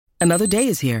Another day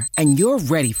is here, and you're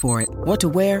ready for it. What to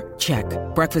wear? Check.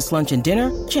 Breakfast, lunch, and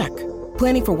dinner? Check.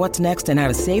 Planning for what's next and how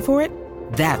to save for it?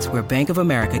 That's where Bank of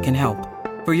America can help.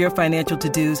 For your financial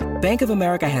to-dos, Bank of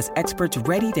America has experts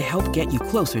ready to help get you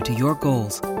closer to your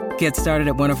goals. Get started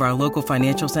at one of our local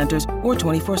financial centers or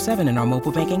 24/7 in our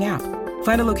mobile banking app.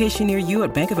 Find a location near you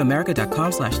at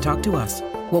bankofamerica.com/talktous.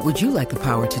 What would you like the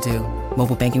power to do?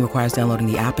 Mobile banking requires downloading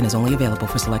the app and is only available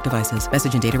for select devices.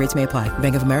 Message and data rates may apply.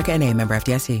 Bank of America N.A., member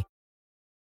FDIC.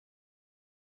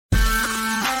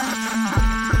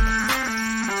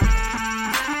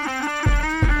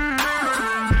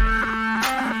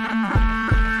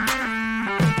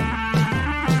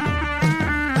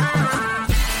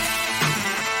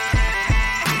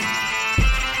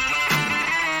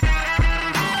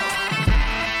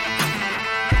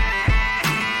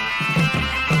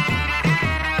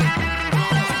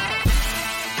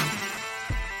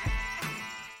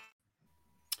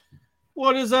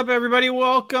 What is up, everybody?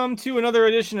 Welcome to another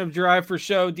edition of Drive for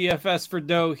Show, DFS for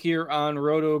Dough here on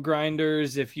Roto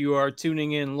Grinders. If you are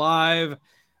tuning in live,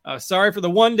 sorry for the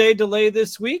one-day delay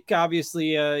this week.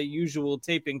 Obviously, usual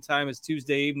taping time is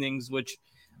Tuesday evenings, which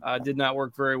did not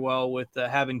work very well with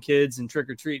having kids and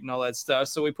trick-or-treat and all that stuff.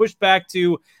 So we pushed back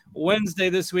to Wednesday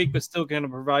this week, but still going to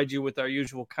provide you with our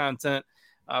usual content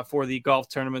for the golf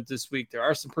tournament this week. There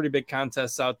are some pretty big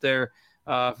contests out there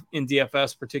in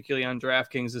DFS, particularly on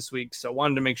DraftKings this week. So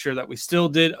wanted to make sure that we still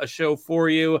did a show for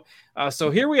you. So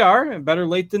here we are, better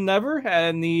late than never,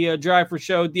 and the Drive for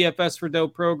Show DFS for Dough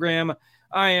program.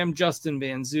 I am Justin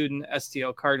Van Zuden,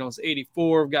 STL Cardinals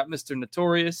 84. We've got Mr.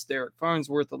 Notorious, Derek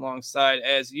Farnsworth alongside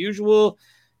as usual.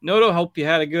 Noto, hope you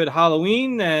had a good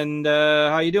Halloween, and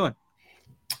how you doing?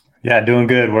 Yeah, doing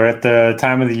good. We're at the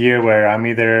time of the year where I'm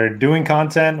either doing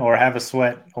content or have a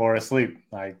sweat or asleep.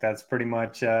 Like that's pretty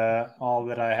much all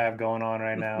that I have going on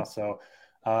right now. So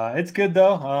it's good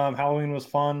though. Halloween was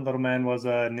fun. Little man was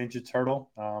a Ninja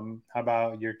Turtle. How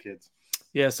about your kids?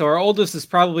 Yeah, so our oldest is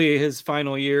probably his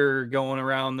final year going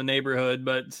around the neighborhood,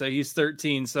 but so he's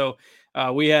 13. So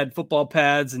we had football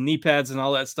pads and knee pads and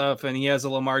all that stuff, and he has a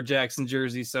Lamar Jackson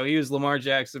jersey. So he was Lamar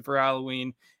Jackson for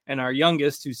Halloween. And our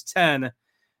youngest, who's 10,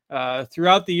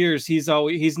 throughout the years, he's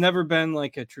never been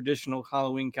like a traditional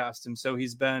Halloween costume. So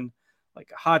he's been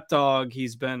like a hot dog.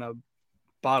 He's been a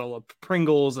bottle of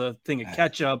Pringles, a thing of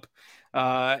ketchup.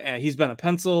 And he's been a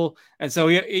pencil. And so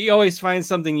he always finds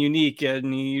something unique,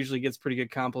 and he usually gets pretty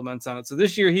good compliments on it. So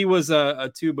this year he was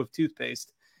a tube of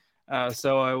toothpaste.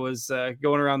 So I was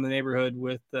going around the neighborhood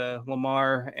with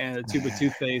Lamar and a tube of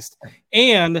toothpaste.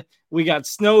 And we got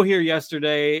snow here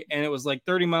yesterday, and it was like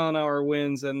 30-mile-an-hour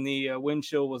winds, and the wind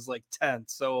chill was like 10.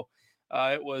 So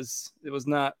it was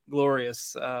not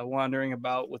glorious wandering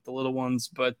about with the little ones,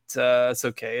 but it's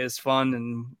okay. It's fun,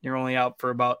 and you're only out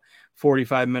for about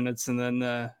 45 minutes, and then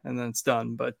it's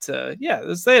done. But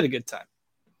yeah, they had a good time.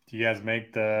 Do you guys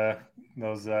make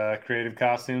those creative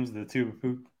costumes, the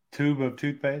tube of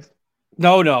toothpaste?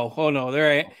 No. Oh no,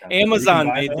 they're okay. Amazon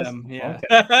made those? Them. Yeah.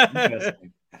 Okay.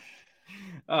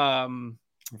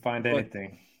 Find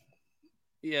anything.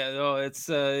 Yeah, no, it's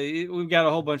we've got a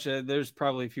whole bunch of. There's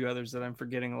probably a few others that I'm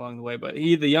forgetting along the way, but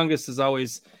the youngest, has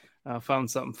always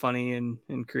found something funny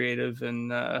and creative,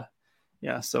 and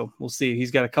yeah, so we'll see.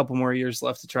 He's got a couple more years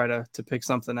left to try to pick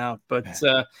something out, but.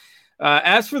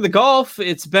 As for the golf,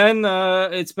 it's been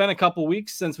a couple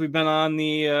weeks since we've been on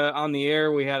the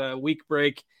air. We had a week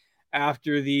break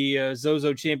after the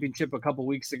Zozo Championship a couple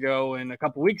weeks ago, and a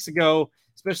couple weeks ago,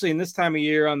 especially in this time of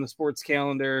year on the sports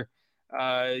calendar,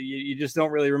 you just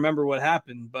don't really remember what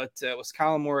happened. But it was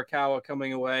Collin Morikawa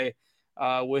coming away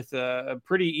with a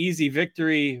pretty easy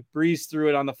victory, breezed through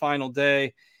it on the final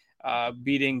day,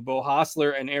 beating Beau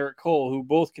Hossler and Eric Cole, who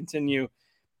both continue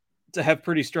to have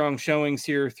pretty strong showings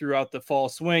here throughout the fall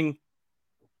swing.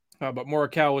 But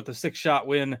Morikawa with a 6-shot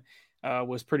win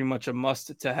was pretty much a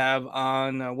must to have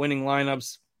on winning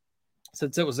lineups.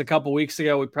 Since it was a couple weeks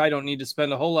ago, we probably don't need to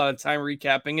spend a whole lot of time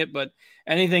recapping it, but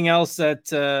anything else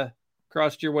that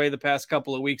crossed your way the past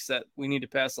couple of weeks that we need to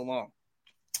pass along?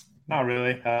 Not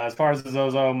really. As far as the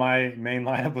Zozo, my main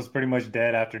lineup was pretty much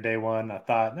dead after day one. I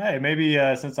thought, hey, maybe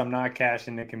since I'm not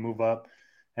cashing, it can move up.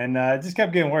 And it just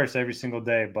kept getting worse every single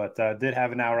day, but did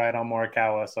have an outright on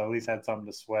Morikawa, so at least had something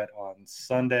to sweat on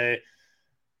Sunday.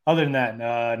 Other than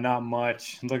that, not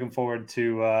much. I'm looking forward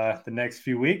to the next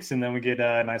few weeks, and then we get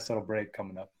a nice little break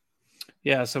coming up.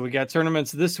 Yeah, so we got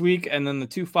tournaments this week and then the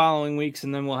 2 following weeks,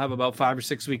 and then we'll have about 5 or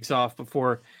 6 weeks off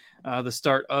before the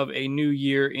start of a new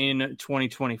year in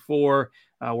 2024,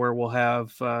 where we'll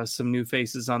have some new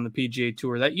faces on the PGA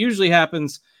Tour. That usually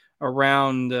happens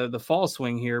around the fall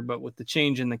swing here, but with the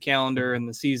change in the calendar and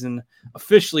the season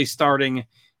officially starting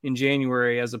in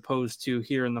January, as opposed to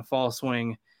here in the fall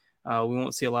swing. We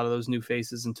won't see a lot of those new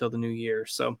faces until the new year.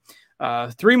 So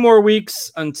 3 more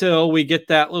weeks until we get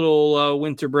that little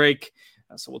winter break.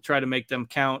 So we'll try to make them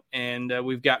count. And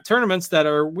we've got tournaments that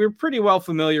we're pretty well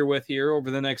familiar with here over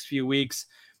the next few weeks.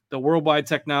 The Worldwide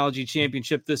Technology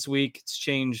Championship this week. It's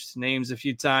changed names a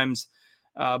few times,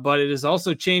 but it is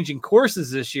also changing courses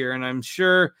this year. And I'm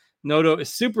sure Noto is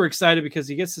super excited because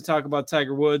he gets to talk about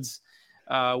Tiger Woods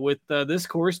with this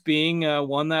course being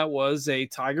one that was a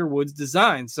Tiger Woods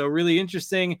design. So really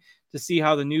interesting to see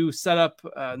how the new setup,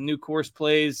 new course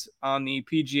plays on the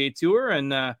PGA Tour.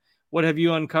 And what have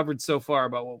you uncovered so far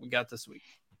about what we got this week?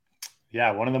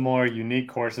 Yeah, one of the more unique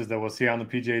courses that we'll see on the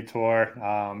PGA Tour.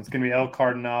 It's going to be El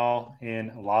Cardinal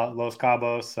in Los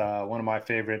Cabos, one of my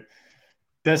favorite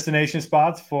destination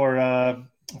spots for a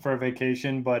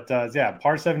vacation. But yeah,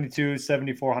 par 72,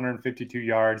 7,452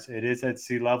 yards. It is at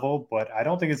sea level, but I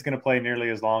don't think it's going to play nearly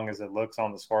as long as it looks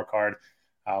on the scorecard.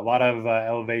 A lot of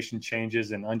elevation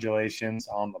changes and undulations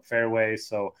on the fairway.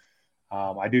 So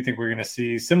I do think we're going to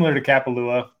see, similar to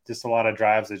Kapalua, just a lot of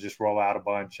drives that just roll out a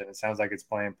bunch, and it sounds like it's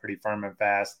playing pretty firm and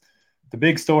fast. The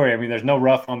big story, I mean, there's no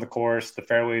rough on the course. The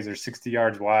fairways are 60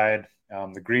 yards wide.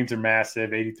 The greens are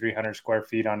massive, 8,300 square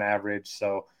feet on average.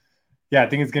 So, yeah, I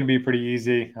think it's going to be pretty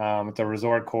easy. It's a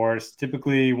resort course.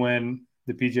 Typically, when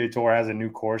the PGA Tour has a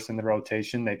new course in the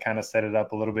rotation, they kind of set it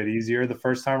up a little bit easier the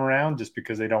first time around, just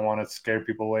because they don't want to scare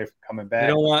people away from coming back.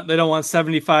 They don't want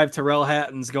 75 Terrell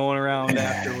Hattons going around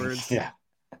afterwards. Yeah,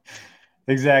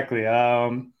 exactly.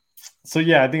 So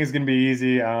yeah, I think it's going to be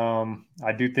easy.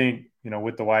 I do think,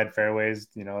 with the wide fairways,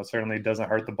 it certainly doesn't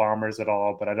hurt the Bombers at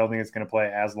all, but I don't think it's going to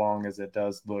play as long as it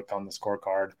does look on the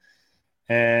scorecard.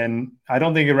 And I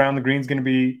don't think around the green is going to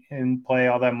be in play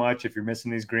all that much. If you're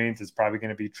missing these greens, it's probably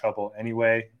going to be trouble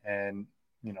anyway. And,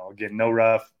 again, no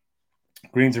rough.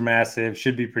 Greens are massive,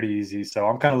 should be pretty easy. So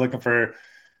I'm kind of looking for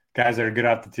guys that are good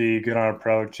off the tee, good on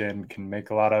approach, and can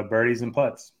make a lot of birdies and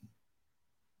putts.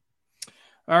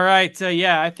 All right.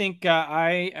 Yeah, I think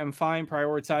I am fine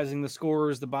prioritizing the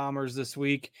scorers, the Bombers this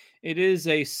week. It is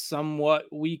a somewhat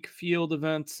weak field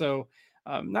event, so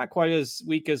not quite as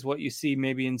weak as what you see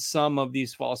maybe in some of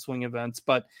these fall swing events,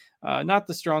 but not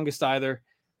the strongest either.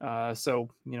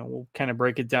 So, we'll kind of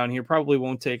break it down here. Probably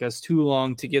won't take us too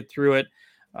long to get through it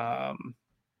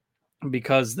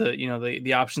because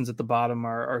the options at the bottom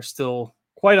are still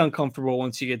quite uncomfortable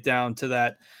once you get down to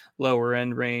that lower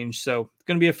end range. So it's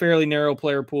going to be a fairly narrow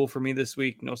player pool for me this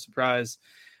week. No surprise.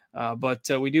 But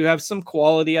we do have some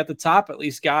quality at the top, at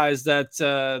least guys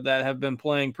that have been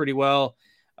playing pretty well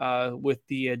with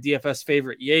the DFS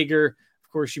favorite Jaeger.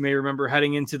 Of course, you may remember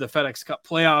heading into the FedEx Cup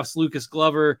playoffs, Lucas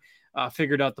Glover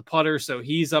figured out the putter. So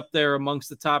he's up there amongst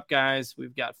the top guys.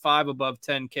 We've got 5 above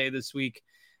 10K this week.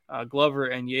 Glover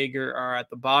and Jaeger are at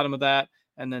the bottom of that.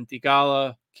 And then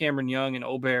Theegala, Cameron Young, and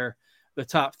Aubert, the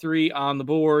top 3 on the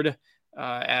board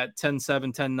at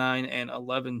 10-7, 10-9, and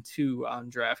 11-2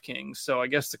 on DraftKings. So I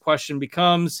guess the question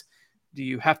becomes, do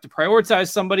you have to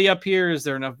prioritize somebody up here? Is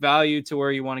there enough value to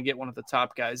where you want to get one of the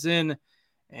top guys in?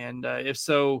 And if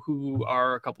so, who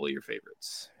are a couple of your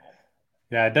favorites?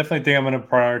 Yeah, I definitely think I'm going to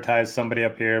prioritize somebody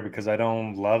up here because I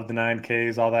don't love the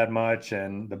 9Ks all that much.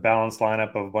 And the balanced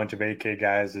lineup of a bunch of 8K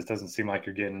guys just doesn't seem like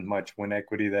you're getting much win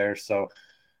equity there. So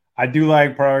I do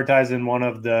like prioritizing one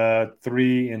of the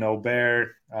 3 in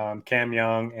Aubert, Cam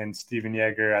Young, and Steven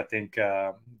Jaeger. I think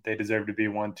they deserve to be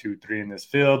 1, 2, 3 in this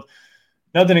field.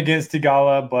 Nothing against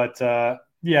Theegala, but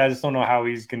I just don't know how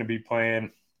he's going to be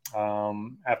playing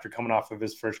after coming off of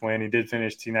his first win. He did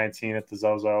finish T19 at the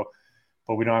Zozo,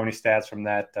 but we don't have any stats from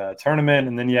that tournament.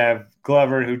 And then you have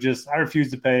Glover, who I refuse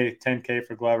to pay 10K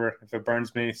for Glover. If it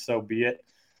burns me, so be it.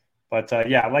 But I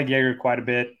like Jaeger quite a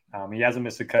bit. He hasn't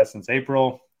missed a cut since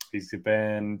April. He's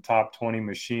been top 20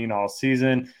 machine all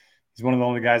season. He's one of the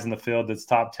only guys in the field that's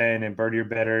top 10 in birdie or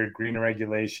better, green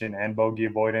regulation, and bogey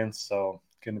avoidance. So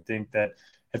going to think that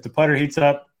if the putter heats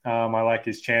up, I like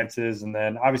his chances. And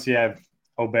then obviously you have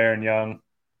Aubert and Young,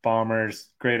 Bombers,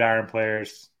 great iron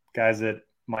players, guys that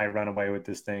might run away with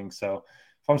this thing. So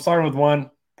if I'm starting with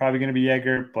one, probably going to be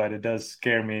Jaeger, but it does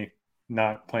scare me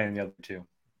not playing the other 2.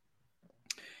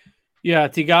 Yeah,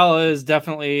 Theegala is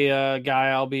definitely a guy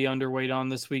I'll be underweight on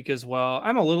this week as well.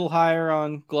 I'm a little higher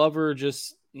on Glover.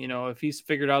 Just, if he's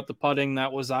figured out the putting,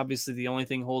 that was obviously the only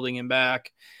thing holding him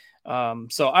back.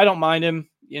 So I don't mind him,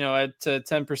 at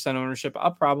 10% ownership.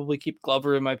 I'll probably keep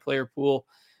Glover in my player pool,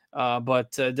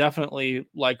 but definitely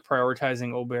like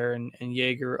prioritizing Aubert and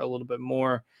Jaeger a little bit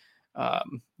more.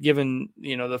 Given,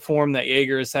 the form that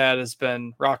Jaeger has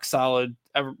been rock solid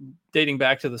dating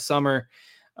back to the summer.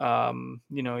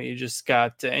 You just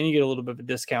got, and you get a little bit of a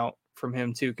discount from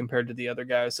him too, compared to the other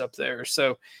guys up there.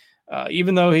 So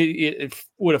even though it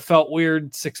would have felt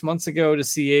weird 6 months ago to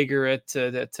see Jaeger at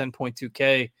that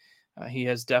 10.2K, he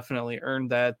has definitely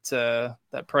earned that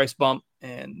price bump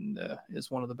and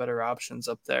is one of the better options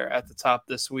up there at the top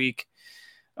this week.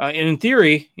 And in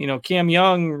theory, Cam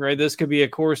Young, right? This could be a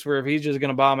course where if he's just going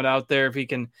to bomb it out there, if he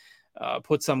can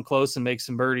put some close and make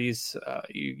some birdies,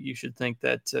 you should think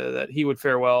that he would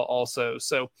fare well also.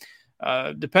 So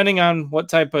depending on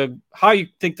how you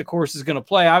think the course is going to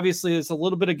play, obviously it's a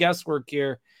little bit of guesswork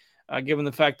here, given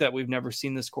the fact that we've never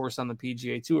seen this course on the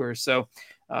PGA Tour. So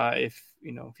if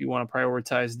you want to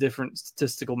prioritize different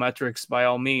statistical metrics, by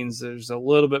all means, there's a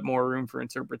little bit more room for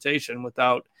interpretation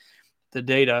without the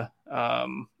data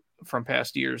from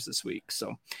past years this week.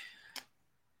 So,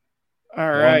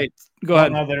 all right, go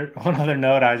ahead. One other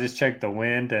note, I just checked the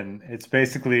wind, and it's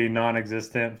basically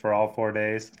non-existent for all 4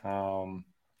 days.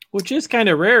 Which is kind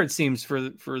of rare, it seems, for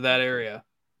that area.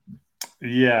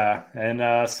 Yeah, and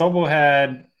Sobel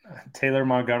had Taylor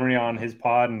Montgomery on his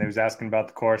pod, and he was asking about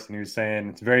the course, and he was saying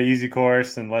it's a very easy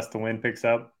course unless the wind picks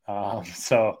up.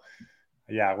 So,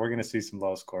 yeah, we're going to see some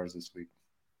low scores this week.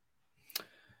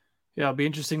 Yeah, it'll be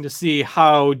interesting to see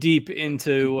how deep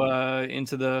into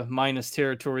the minus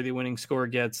territory the winning score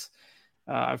gets.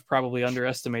 I've probably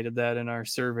underestimated that in our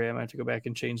survey. I might have to go back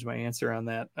and change my answer on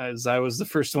that, as I was the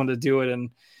first one to do it and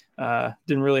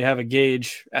didn't really have a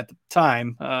gauge at the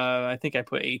time. I think I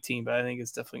put 18, but I think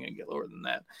it's definitely going to get lower than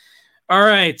that. All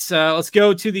right, let's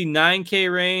go to the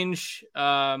 9K range.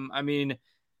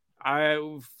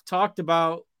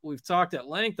 We've talked at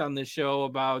length on this show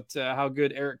about how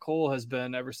good Eric Cole has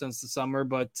been ever since the summer,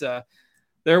 but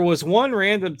there was one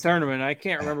random tournament. I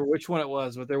can't remember which one it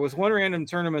was, but there was one random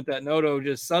tournament that Noto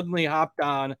just suddenly hopped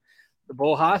on the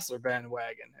Beau Hossler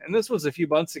bandwagon. And this was a few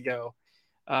months ago.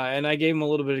 And I gave him a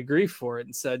little bit of grief for it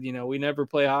and said, we never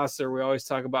play Hossler. We always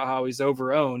talk about how he's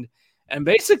overowned. And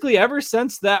basically ever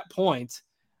since that point,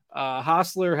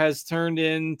 Hossler has turned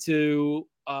into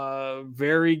a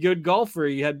very good golfer.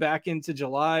 You head back into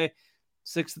July,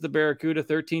 6th at the Barracuda,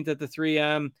 13th at the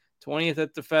 3M, 20th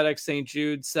at the FedEx St.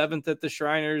 Jude, 7th at the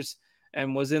Shriners,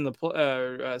 and was in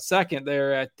the second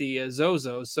there at the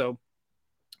Zozo. So,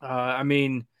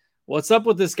 what's up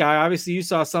with this guy? Obviously, you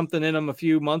saw something in him a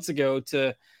few months ago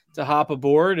to hop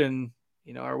aboard, and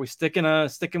are we sticking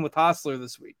with Hossler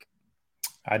this week?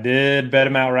 I did bet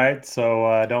him outright, so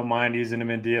I don't mind using him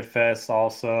in DFS.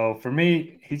 Also, for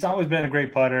me, he's always been a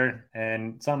great putter,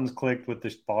 and something's clicked with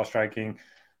the ball striking.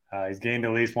 He's gained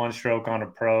at least one stroke on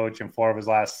approach in 4 of his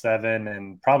last 7,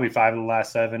 and probably 5 of the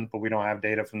last 7. But we don't have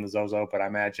data from the Zozo. But I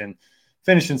imagine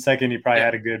finishing second, he probably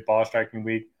had a good ball striking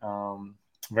week.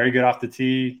 Very good off the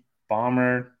tee,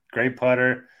 bomber, great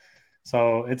putter.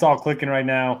 So it's all clicking right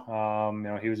now.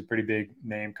 He was a pretty big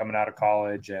name coming out of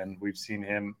college, and we've seen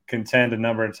him contend a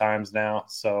number of times now.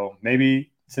 So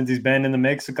maybe since he's been in the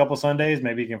mix a couple Sundays,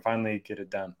 maybe he can finally get it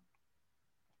done.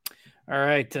 All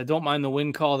right. Don't mind the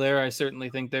win call there. I certainly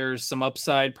think there's some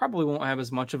upside. Probably won't have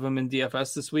as much of him in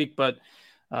DFS this week, but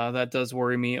that does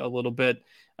worry me a little bit.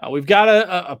 We've got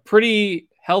a pretty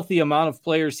healthy amount of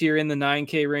players here in the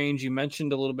 9K range. You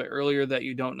mentioned a little bit earlier that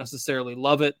you don't necessarily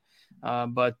love it.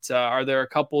 But are there a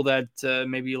couple that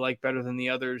maybe you like better than the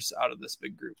others out of this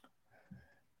big group?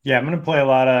 Yeah, I'm going to play a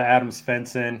lot of Adam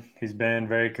Svensson. He's been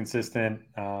very consistent,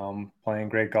 playing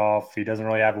great golf. He doesn't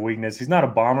really have a weakness. He's not a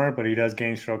bomber, but he does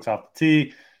gain strokes off the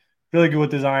tee. Really good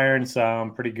with his irons.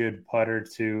 Pretty good putter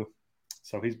too.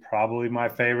 So he's probably my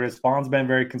favorite. Spawn's been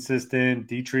very consistent.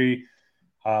 Dietrich,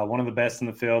 one of the best in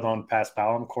the field on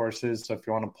Paspalum courses. So if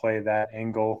you want to play that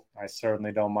angle, I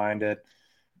certainly don't mind it.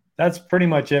 That's pretty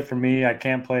much it for me. I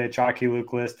can't play a chalky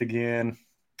Luke List again.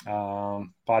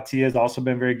 Batia has also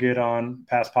been very good on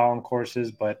Paspalum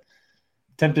courses, but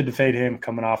tempted to fade him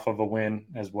coming off of a win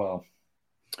as well.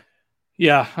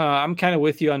 Yeah, I'm kind of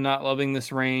with you on not loving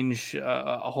this range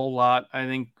a whole lot. I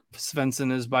think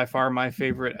Svensson is by far my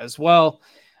favorite as well.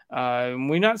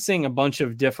 We're not seeing a bunch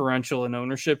of differential in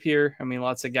ownership here. I mean,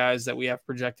 lots of guys that we have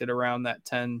projected around that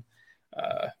 10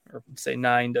 or say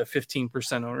 9 to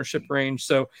 15% ownership range.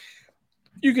 So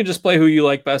you can just play who you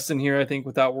like best in here, I think,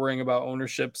 without worrying about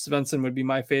ownership. Svensson would be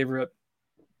my favorite.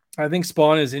 I think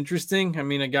Spawn is interesting. I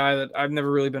mean, a guy that I've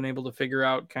never really been able to figure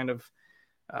out kind of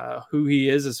who he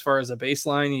is as far as a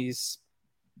baseline. He's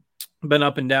been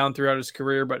up and down throughout his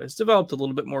career, but has developed a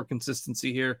little bit more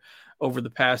consistency here over the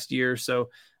past year. So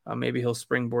maybe he'll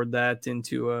springboard that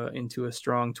into a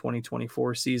strong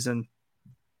 2024 season.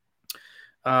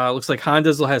 Looks like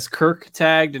Honda's has Kirk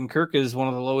tagged, and Kirk is one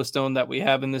of the lowest owned that we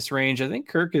have in this range. I think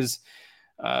Kirk is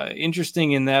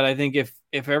interesting in that I think if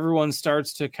everyone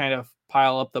starts to kind of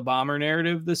pile up the bomber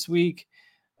narrative this week.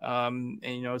 And,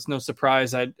 it's no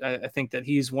surprise. I think that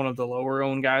he's one of the lower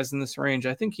owned guys in this range.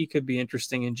 I think he could be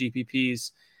interesting in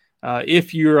GPPs.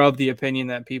 If you're of the opinion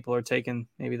that people are taking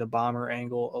maybe the bomber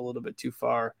angle a little bit too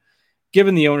far,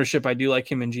 given the ownership, I do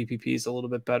like him in GPPs a little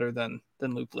bit better than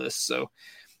Luke List. So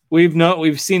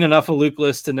we've seen enough of Luke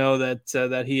List to know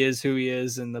that he is who he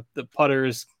is, and the putter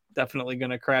is definitely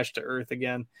going to crash to earth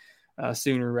again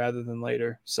sooner rather than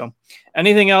later. So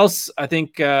anything else? I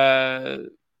think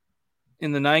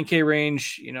in the 9K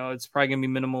range, it's probably going to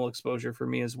be minimal exposure for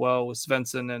me as well, with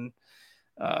Svensson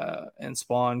and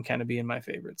Spawn kind of being my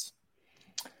favorites.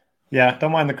 Yeah,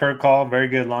 don't mind the Kirk call. Very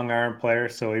good long iron player.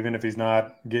 So even if he's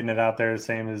not getting it out there the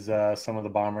same as some of the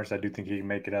bombers, I do think he can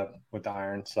make it up with the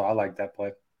iron. So I like that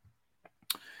play.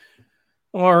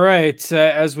 All right.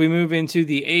 As we move into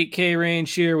the 8K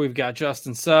range here, we've got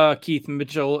Justin Suh, Keith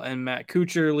Mitchell, and Matt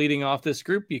Kuchar leading off this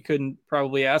group. You couldn't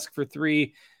probably ask for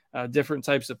three different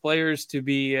types of players to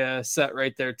be set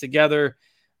right there together.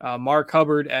 Mark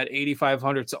Hubbard at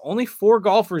 8,500. So only 4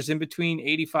 golfers in between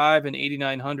 85 and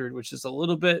 8,900, which is a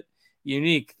little bit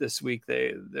unique this week.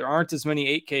 There aren't as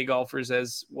many 8K golfers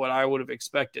as what I would have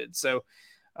expected. So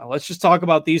let's just talk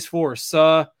about these 4: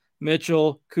 Suh,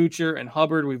 Mitchell, Kuchar, and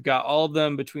Hubbard. We've got all of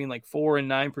them between like 4 and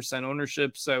 9%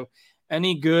 ownership. So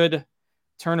any good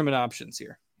tournament options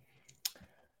here?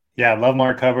 Yeah, I love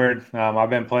Mark Hubbard. I've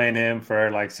been playing him for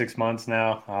like 6 months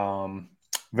now.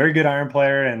 Very good iron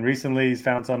player, and recently he's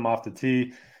found something off the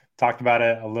tee. Talked about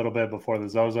it a little bit before the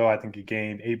Zozo. I think he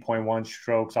gained 8.1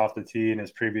 strokes off the tee in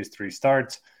his previous 3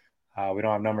 starts. We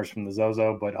don't have numbers from the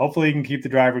Zozo, but hopefully he can keep the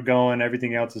driver going.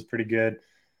 Everything else is pretty good.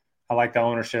 I like the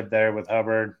ownership there with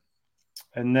Hubbard.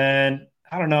 And then,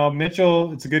 I don't know,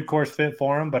 Mitchell, it's a good course fit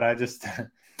for him, but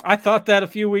I thought that a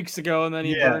few weeks ago, and then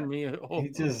he burned me.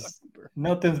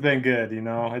 Nothing's been good,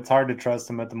 It's hard to trust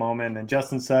him at the moment. And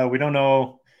Justin Suh, we don't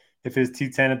know if his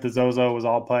T10 at the Zozo was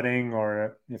all putting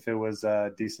or if it was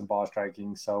decent ball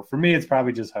striking. So for me, it's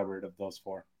probably just Hubbard of those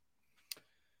 4.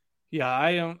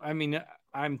 Yeah,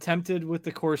 I'm tempted with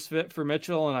the course fit for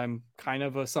Mitchell, and I'm kind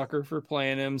of a sucker for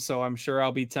playing him. So I'm sure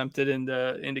I'll be tempted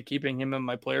into keeping him in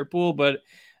my player pool, but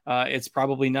it's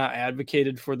probably not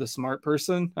advocated for the smart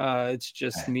person. It's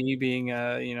just me being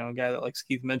a guy that likes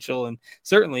Keith Mitchell, and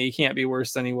certainly he can't be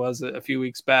worse than he was a few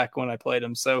weeks back when I played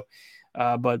him. So,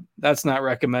 but that's not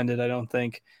recommended, I don't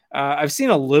think. I've seen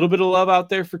a little bit of love out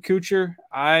there for Kuchar.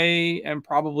 I am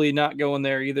probably not going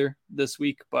there either this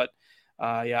week, but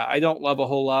I don't love a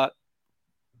whole lot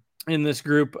in this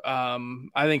group. I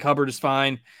think Hubbard is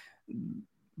fine,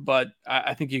 but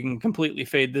I think you can completely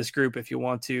fade this group if you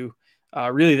want to.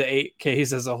 Really the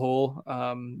 8Ks as a whole.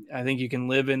 I think you can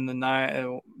live in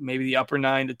the maybe the upper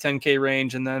 9 to 10K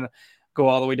range, and then go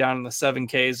all the way down in the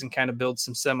 7Ks and kind of build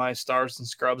some semi-stars and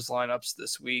scrubs lineups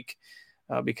this week,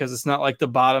 because it's not like the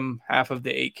bottom half of the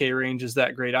 8K range is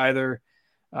that great either.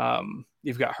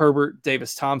 You've got Herbert,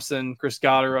 Davis Thompson, Chris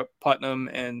Goddard, Putnam,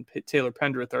 and Taylor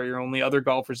Pendrith are your only other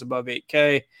golfers above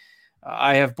 8K.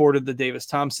 I have boarded the Davis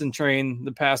Thompson train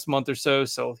the past month or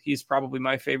so he's probably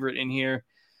my favorite in here.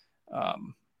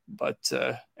 But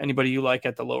anybody you like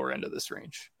at the lower end of this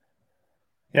range?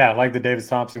 Yeah, I like the Davis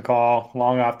Thompson call.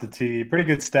 Long off the tee. Pretty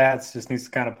good stats. Just needs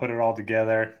to kind of put it all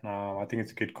together. I think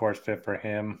it's a good course fit for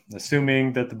him,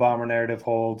 assuming that the bomber narrative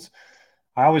holds.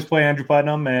 I always play Andrew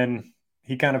Putnam, and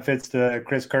he kind of fits the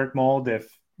Chris Kirk mold. If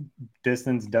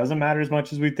distance doesn't matter as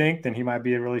much as we think, then he might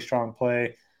be a really strong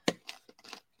play.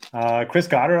 Chris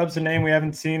Goddard's a name we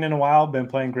haven't seen in a while. Been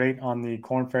playing great on the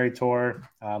Korn Ferry Tour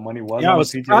when he was on the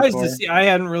PGA surprised Tour. To see. I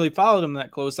hadn't really followed him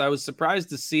that close. I was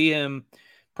surprised to see him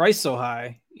priced so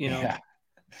high.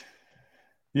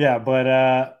 Yeah,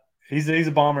 but he's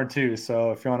a bomber too.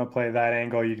 So if you want to play that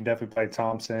angle, you can definitely play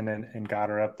Thompson and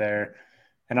Goddard up there.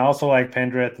 And I also like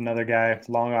Pendrith, another guy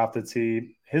long off the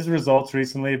tee. His results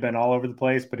recently have been all over the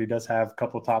place, but he does have a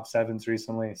couple top 7s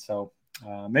recently. So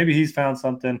maybe he's found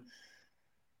something.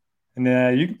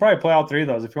 And you can probably play all 3 of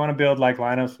those. If you want to build like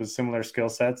lineups with similar skill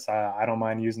sets, I don't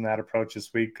mind using that approach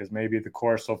this week, because maybe the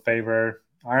course will favor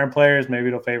iron players, maybe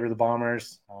it'll favor the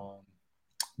bombers.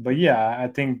 But yeah, I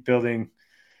think building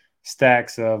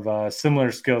stacks of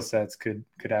similar skill sets could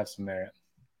have some merit.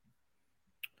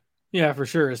 Yeah, for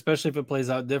sure, especially if it plays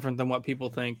out different than what people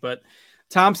think. But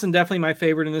Thompson, definitely my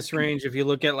favorite in this range. If you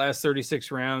look at last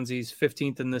 36 rounds, he's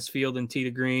 15th in this field in tee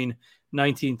to green,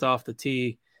 19th off the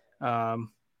tee.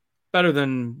 Better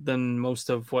than most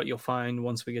of what you'll find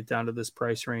once we get down to this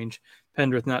price range.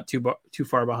 Pendrith not too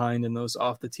far behind in those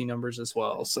off the tee numbers as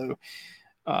well. So,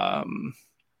 and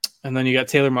then you got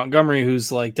Taylor Montgomery, who's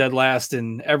like dead last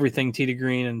in everything tee to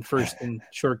green and first in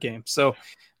short game. So,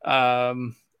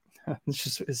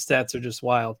 His stats are just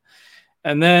wild.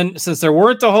 And then since there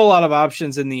weren't a whole lot of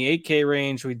options in the 8K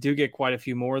range, we do get quite a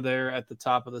few more there at the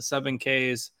top of the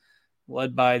 7Ks,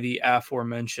 led by the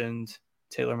aforementioned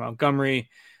Taylor Montgomery.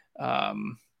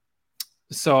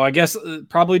 So I guess it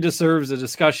probably deserves a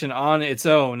discussion on its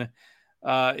own.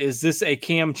 Is this a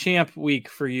Cam Champ week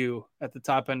for you at the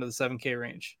top end of the 7K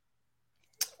range?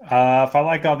 If I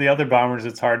like all the other bombers,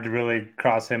 it's hard to really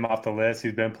cross him off the list.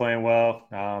 He's been playing well.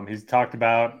 He's talked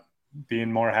about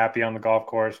being more happy on the golf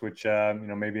course, which,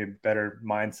 maybe a better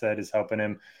mindset is helping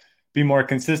him be more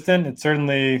consistent. It's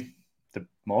certainly the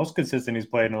most consistent he's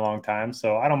played in a long time.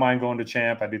 So I don't mind going to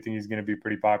Champ. I do think he's going to be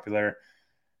pretty popular,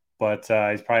 but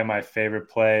he's probably my favorite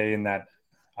play in that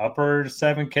upper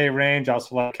 7K range. I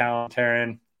also like Callum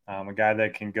Tarren, a guy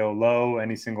that can go low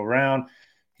any single round.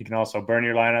 He can also burn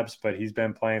your lineups, but he's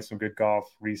been playing some good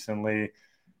golf recently.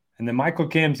 And then Michael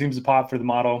Kim seems to pop for the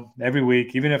model every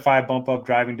week. Even if I bump up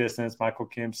driving distance, Michael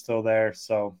Kim's still there.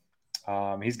 So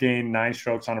he's gained 9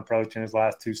 strokes on approach in his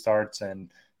last 2 starts,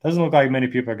 and doesn't look like many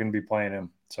people are going to be playing him.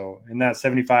 So in that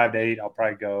 75 to 8, I'll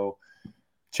probably go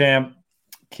Champ,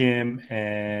 Kim,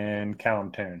 and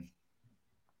Callum Tarren.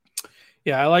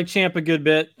 Yeah, I like Champ a good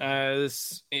bit.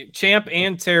 Champ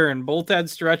and Tarren both had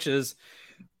stretches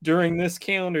during this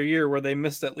calendar year where they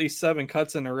missed at least 7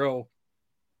 cuts in a row.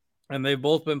 And they've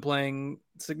both been playing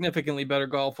significantly better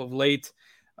golf of late.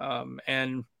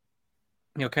 And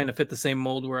kind of fit the same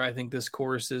mold where I think this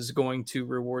course is going to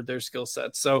reward their skill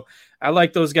sets. So I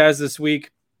like those guys this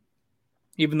week,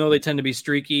 even though they tend to be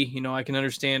streaky. I can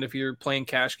understand if you're playing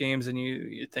cash games and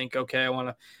you think, okay, I want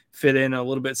to fit in a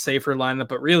little bit safer lineup,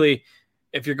 but really,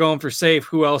 if you're going for safe,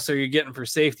 who else are you getting for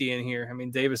safety in here? I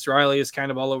mean, Davis Riley is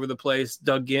kind of all over the place.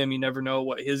 Doug Gim, you never know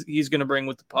what he's going to bring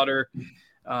with the putter.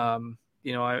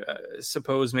 I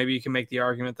suppose maybe you can make the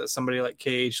argument that somebody like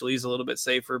KH Lee's a little bit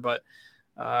safer, but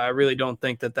I really don't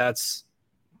think that that's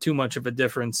too much of a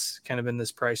difference kind of in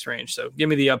this price range. So give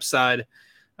me the upside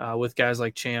with guys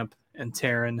like Champ and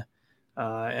Tarren,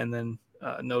 and then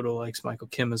Noto likes Michael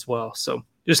Kim as well. So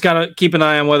just got to keep an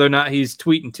eye on whether or not he's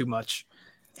tweeting too much.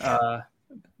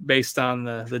 Based on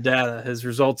the data, his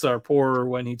results are poorer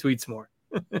when he tweets more.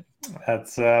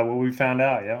 That's what we found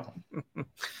out. Yeah.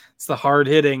 It's the hard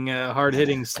hitting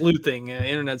sleuthing,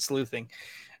 internet sleuthing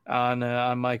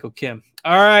on Michael Kim.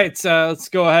 All right. Let's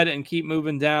go ahead and keep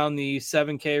moving down the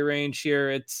 7K range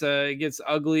here. It gets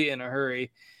ugly in a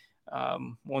hurry.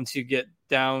 Once you get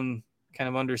down kind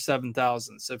of under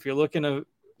 7,000. So if you're looking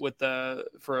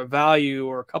for a value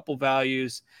or a couple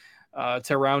values,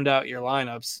 to round out your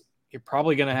lineups, you're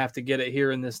probably going to have to get it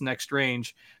here in this next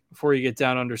range before you get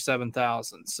down under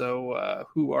 7,000. So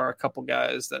who are a couple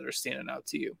guys that are standing out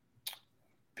to you?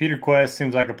 Peter Quest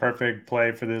seems like a perfect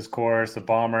play for this course, a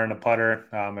bomber and a putter.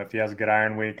 If he has a good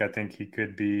iron week, I think he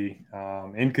could be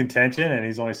in contention, and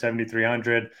he's only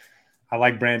 7,300. I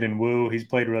like Brandon Wu. He's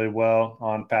played really well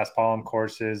on Paspalum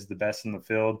courses, the best in the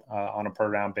field on a per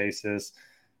round basis.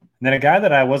 And then a guy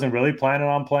that I wasn't really planning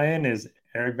on playing is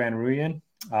Erik van Rooyen.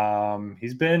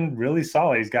 He's been really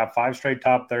solid. He's got 5 straight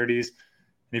top 30s.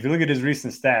 And if you look at his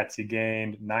recent stats, he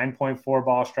gained 9.4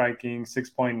 ball striking,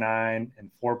 6.9,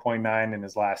 and 4.9 in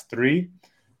his last 3.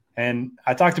 And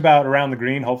I talked about around the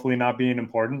green, hopefully not being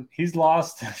important. He's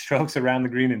lost strokes around the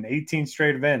green in 18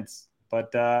 straight events.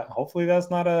 But hopefully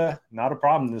that's not a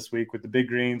problem this week with the big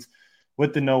greens,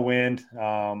 with the no wind.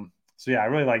 So yeah, I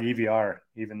really like EVR,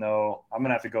 even though I'm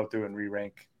gonna have to go through and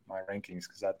re-rank my rankings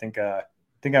because I think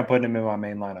I'm putting him in my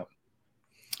main lineup.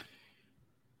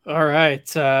 All right,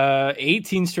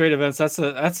 18 straight events. That's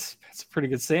a pretty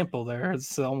good sample there.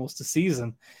 It's almost a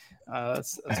season.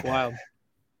 That's wild.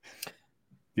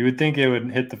 You would think it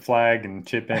would hit the flag and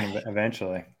chip in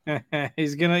eventually. You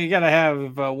gotta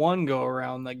have one go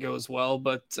around that goes well,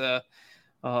 but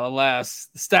alas,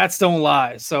 the stats don't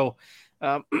lie. So,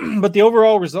 but the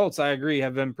overall results, I agree,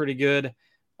 have been pretty good.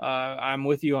 I'm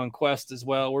with you on Quest as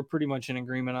well. We're pretty much in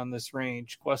agreement on this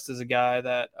range. Quest is a guy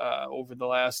that over the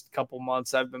last couple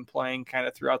months I've been playing kind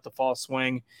of throughout the fall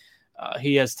swing.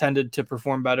 He has tended to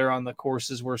perform better on the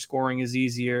courses where scoring is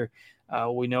easier.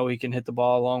 We know he can hit the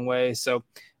ball a long way. So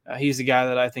he's a guy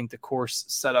that I think the course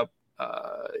setup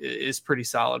is pretty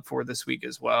solid for this week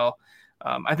as well.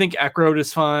 I think Eckroat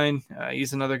is fine.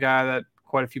 He's another guy that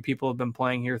quite a few people have been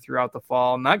playing here throughout the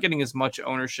fall, not getting as much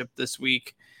ownership this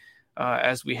week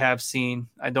as we have seen.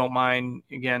 I don't mind,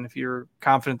 again, if you're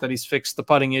confident that he's fixed the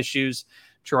putting issues,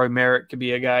 Troy Merritt could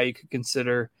be a guy you could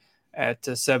consider at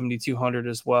 7,200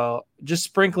 as well. Just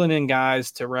sprinkling in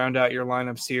guys to round out your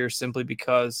lineups here simply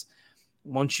because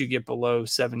once you get below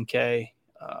 7K,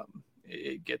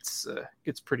 it gets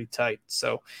pretty tight.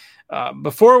 So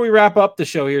before we wrap up the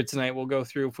show here tonight, we'll go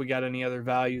through if we got any other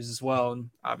values as well. And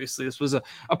obviously this was a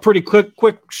pretty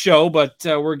quick show, but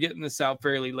we're getting this out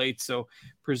fairly late. So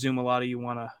presume a lot of you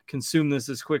want to consume this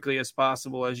as quickly as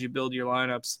possible as you build your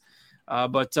lineups.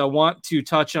 But I want to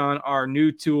touch on our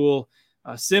new tool,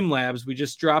 SimLabs. We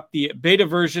just dropped the beta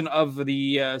version of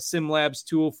the SimLabs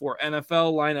tool for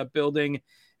NFL lineup building.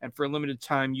 And for a limited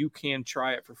time, you can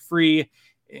try it for free.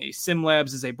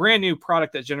 SimLabs is a brand new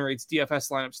product that generates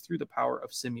DFS lineups through the power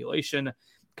of simulation,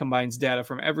 combines data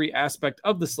from every aspect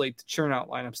of the slate to churn out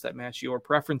lineups that match your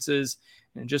preferences.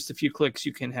 And in just a few clicks,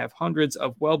 you can have hundreds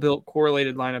of well-built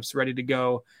correlated lineups ready to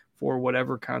go for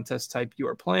whatever contest type you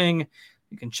are playing.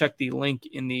 You can check the link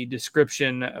in the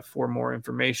description for more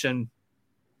information.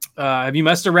 Have you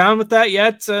messed around with that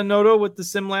yet, Noto, with the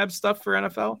SimLabs stuff for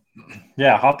NFL?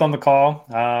 Yeah, hopped on the call.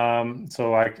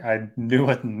 So I knew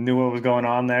what was going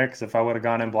on there, because if I would have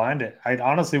gone in blind, it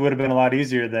honestly would have been a lot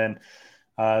easier than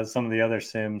some of the other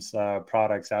Sims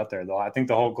products out there. Though I think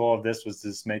the whole goal of this was to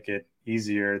just make it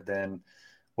easier than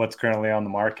what's currently on the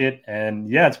market. And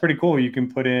yeah, it's pretty cool. You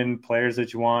can put in players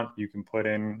that you want. You can put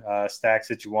in stacks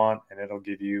that you want, and it'll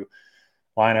give you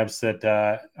lineups that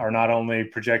are not only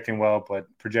projecting well, but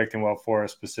projecting well for a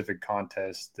specific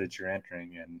contest that you're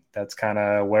entering. And that's kind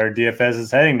of where DFS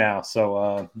is heading now.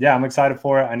 So yeah, I'm excited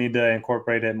for it. I need to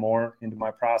incorporate it more into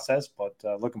my process, but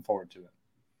looking forward to it.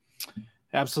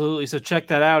 Absolutely. So check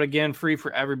that out. Again, free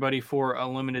for everybody for a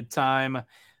limited time.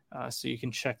 So you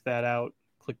can check that out.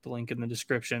 Click the link in the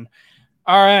description.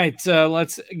 All right,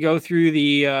 let's go through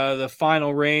the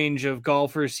final range of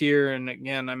golfers here. And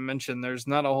again, I mentioned there's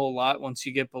not a whole lot once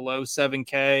you get below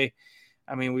 7K.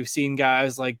 I mean, we've seen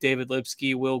guys like David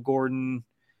Lipsky, Will Gordon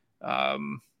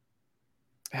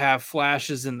have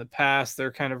flashes in the past.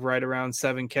 They're kind of right around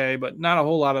 7K, but not a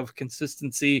whole lot of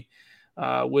consistency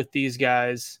with these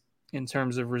guys in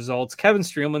terms of results. Kevin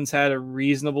Streelman's had a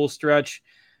reasonable stretch.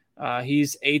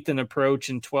 He's 8th in approach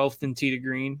and 12th in tee to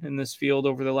green in this field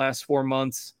over the last 4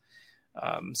 months.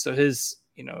 So his,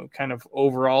 kind of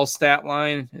overall stat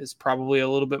line is probably a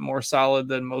little bit more solid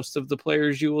than most of the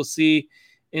players you will see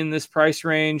in this price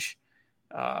range.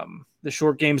 The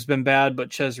short game's been bad, but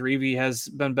Ches Reavie has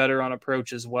been better on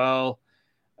approach as well.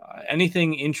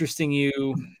 Anything interesting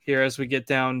you here as we get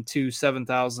down to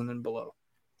 7,000 and below?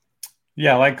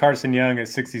 Yeah, I like Carson Young at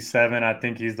 67. I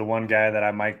think he's the one guy that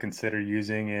I might consider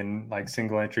using in like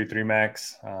single entry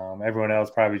 3-max. Everyone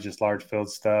else probably just large field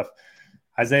stuff.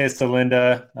 Isaiah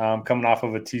Salinda, coming off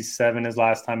of a T7 his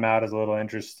last time out, is a little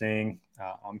interesting.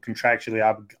 I'm contractually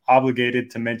obligated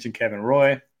to mention Kevin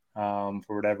Roy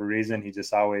for whatever reason. He's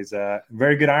just always a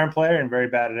very good iron player and very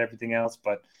bad at everything else.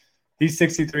 But he's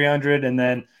 6,300. And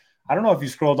then I don't know if you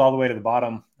scrolled all the way to the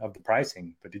bottom of the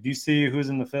pricing, but did you see who's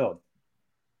in the field?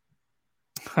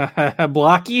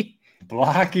 Blocky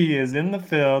is in the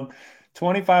field,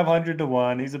 2,500 to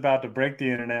 1. He's about to break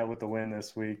the internet with the win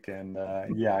this week, and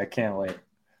yeah, I can't wait.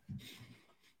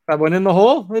 I went in the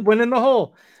hole. Rory,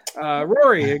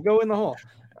 go in the hole.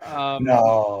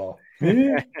 No,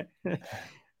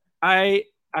 I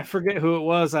forget who it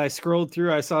was. I scrolled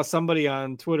through. I saw somebody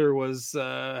on Twitter was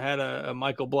had a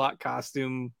Michael Block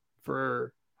costume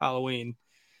for Halloween.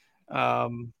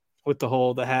 With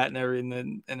the hat and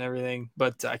everything,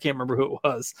 but I can't remember who it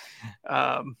was.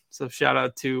 So shout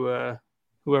out to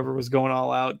whoever was going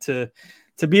all out to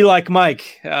be like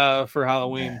Mike for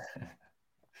Halloween.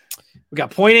 We got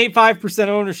 0.85%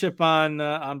 ownership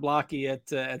on Blocky at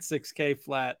 6K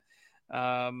flat.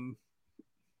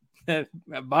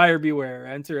 Buyer beware,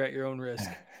 enter at your own risk.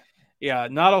 Yeah,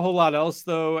 not a whole lot else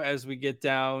though as we get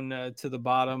down to the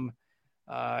bottom.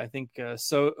 I think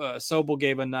Sobel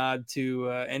gave a nod to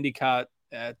Endicott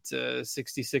at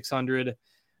 6,600.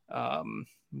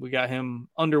 We got him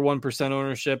under 1%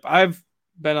 ownership. I've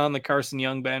been on the Carson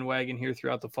Young bandwagon here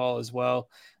throughout the fall as well.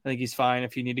 I think he's fine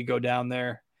if you need to go down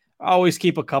there. I always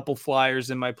keep a couple flyers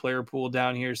in my player pool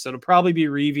down here, so it'll probably be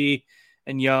Reavie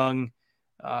and Young,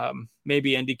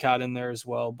 maybe Endicott in there as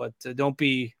well. But don't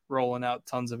be rolling out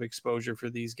tons of exposure for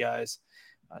these guys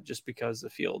just because the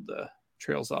field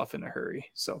trails off in a hurry.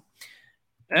 So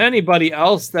anybody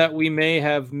else that we may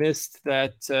have missed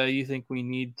that you think we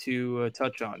need to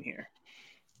touch on here?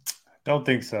 Don't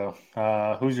think so.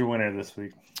 Who's your winner this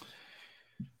week?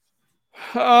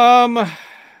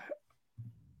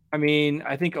 I mean,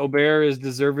 I think Aubert is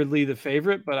deservedly the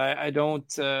favorite, but I don't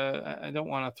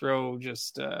want to throw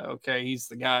just okay, he's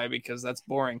the guy, because that's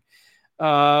boring.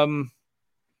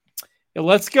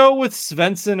 Let's go with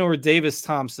Svensson or Davis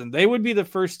Thompson. They would be the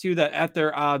first two that at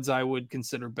their odds I would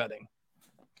consider betting.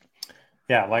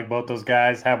 Yeah, I like both those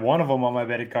guys. Have one of them on my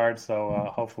betting card, so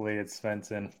hopefully it's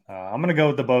Svensson. I'm gonna go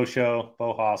with the Bo Show,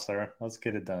 Bo Hostler. Let's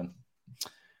get it done.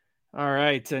 All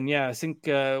right. And yeah, I think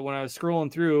when I was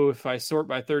scrolling through, if I sort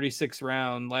by last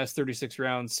 36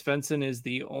 rounds, Svensson is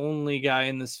the only guy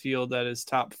in this field that is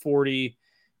top 40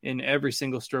 in every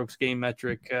single strokes game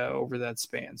metric over that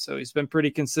span. So he's been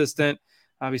pretty consistent.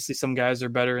 Obviously, some guys are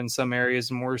better in some areas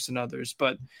and worse in others.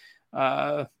 But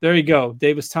there you go.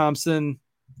 Davis Thompson,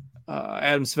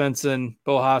 Adam Svensson,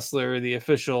 Bo Hostler, the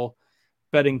official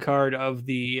betting card of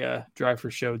the Drive for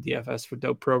Show DFS for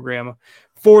Dope program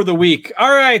for the week.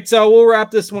 All right, so we'll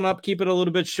wrap this one up, keep it a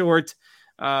little bit short.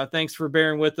 Thanks for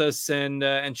bearing with us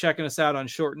and checking us out on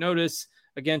short notice.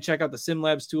 Again, check out the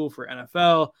SimLabs tool for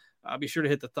NFL. Be sure to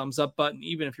hit the thumbs up button,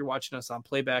 even if you're watching us on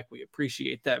playback. We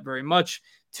appreciate that very much.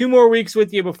 2 more weeks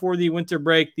with you before the winter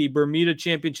break, the Bermuda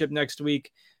Championship next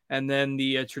week, and then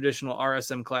the traditional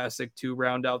RSM Classic to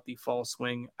round out the fall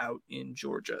swing out in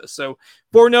Georgia. So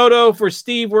for Noto, for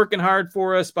Steve working hard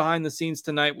for us behind the scenes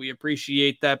tonight, we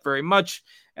appreciate that very much.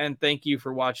 And thank you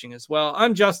for watching as well.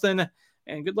 I'm Justin,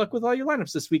 and good luck with all your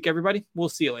lineups this week, everybody. We'll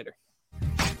see you later.